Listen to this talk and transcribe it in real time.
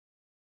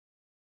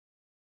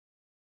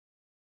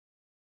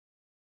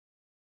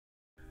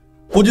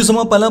कुछ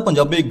सਮਾं पहला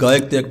पंजाबी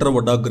गायक ते एक्टर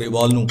वड्डा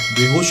ग्रेवाल नूं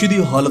बेहोशी की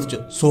हालत च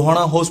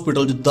सोहाना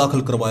हॉस्पिटल च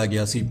दाखिल करवाया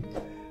गया सी,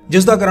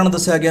 जिस दा कारण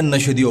दस्सिया गया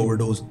नशे की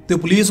ओवरडोज। ते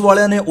पुलिस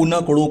वालियां ने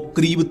उन्हां कोलों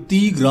करीब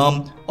 30 ग्राम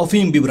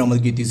अफीम भी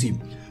बरामद की सी,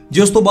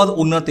 जिस तो बाद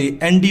उन्हां ते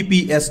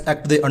NDPS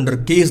एक्ट के अंडर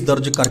केस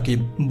दर्ज करके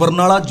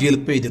बरनाला जेल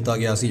भेज दिता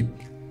गया सी।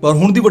 पर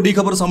हुण दी वड्डी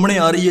खबर सामने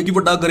आ रही है कि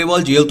वड्डा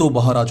ग्रेवाल जेल तो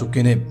बाहर आ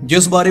चुके ने,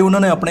 जिस बारे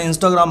उन्होंने अपने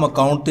इंस्टाग्राम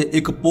अकाउंट ते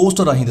एक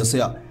पोस्ट राहीं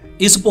दस्सिया।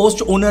 इस पोस्ट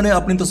च उन्होंने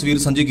अपनी तस्वीर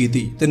साझी की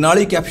ते नाल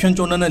ही कैप्शन च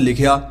उन्होंने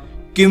लिखिया,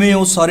 किवें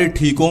हो सारे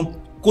ठीक हो,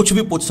 कुछ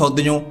भी पूछ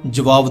सकते हो,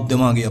 जवाब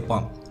देवांगे आपां,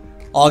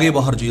 आगे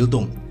बाहर जेल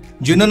तो।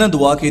 जिन्हां ने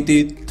दुआ की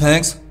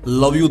थैंक्स,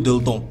 लव यू दिल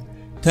तो।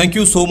 Thank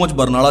you so much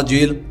Barnala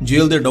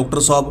jail they doctor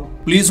साहब,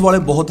 पुलिस वाले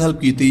बहुत हेल्प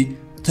की।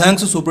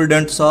 थैंक्स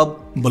सुपरिटेंडेंट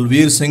साहब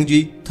बलवीर सिंह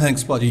जी,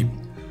 थैंक्स भाजी।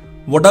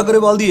 वड्डा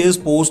ग्रेवाल दी इस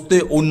पोस्ट ते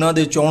उन्हां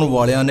दे चाहण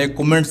वालियां ने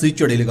कमेंट्स की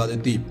झड़ी लगा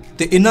दी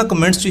ते इन्हां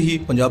कमेंट्स च ही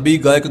पंजाबी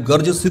गायक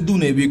गरज सिद्धू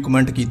ने भी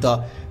कमेंट किया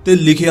ते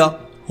लिखिया,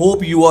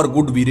 होप यू आर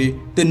गुड वीरे।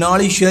 ते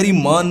नाल ही शहरी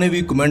मान ने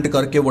भी कमेंट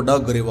करके वड्डा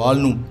ग्रेवाल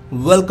नूं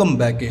वेलकम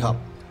बैक कहा।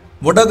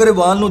 वड्डा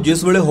ग्रेवाल नूं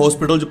जिस वेले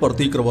हॉस्पिटल च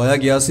भर्ती करवाया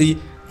गया सी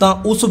तां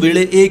उस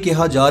वेले यह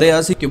कहा जा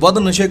रहा सी कि वध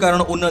नशे कारण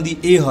उन्हां दी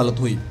यह हालत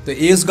हुई ते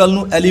इस गल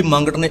नूं एली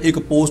मंगट ने एक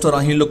पोस्ट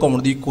राहीं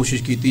लुकाउण दी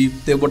कोशिश की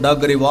ते वड्डा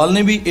ग्रेवाल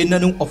ने भी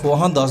इन्हां नूं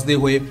अफवाहां दसदे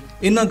होए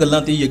इन्हां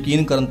गल्लां ते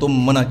यकीन करन तो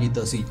मना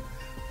कीता सी।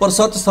 पर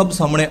सच सब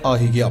सामने आ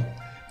ही गया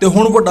ते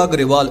हुण वड्डा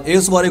ग्रेवाल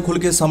इस बारे खुल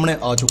के सामने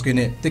आ चुके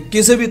ने ते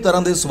किसी भी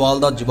तरह के सवाल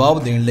का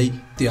जवाब देने लई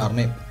तैयार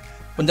ने।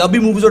 पंजाबी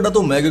मूवीज़ अड्डा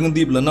तो मैं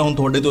गगनदीप लन्ना हुण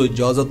तुहाडे तो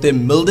इजाजत ते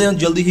मिलदे हां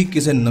जल्दी ही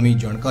किसी नवीं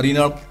जानकारी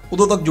नाल।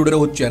 उदों तक जुड़े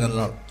रहो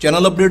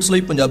चैनल अपडेट्स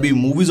लई पंजाबी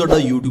मूवीज़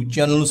अड्डा YouTube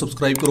चैनल नूं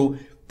सबसक्राइब करो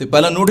ते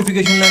पहला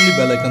नोटिफिकेशन लैण लई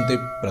बैल आइकन ते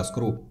प्रेस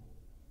करो।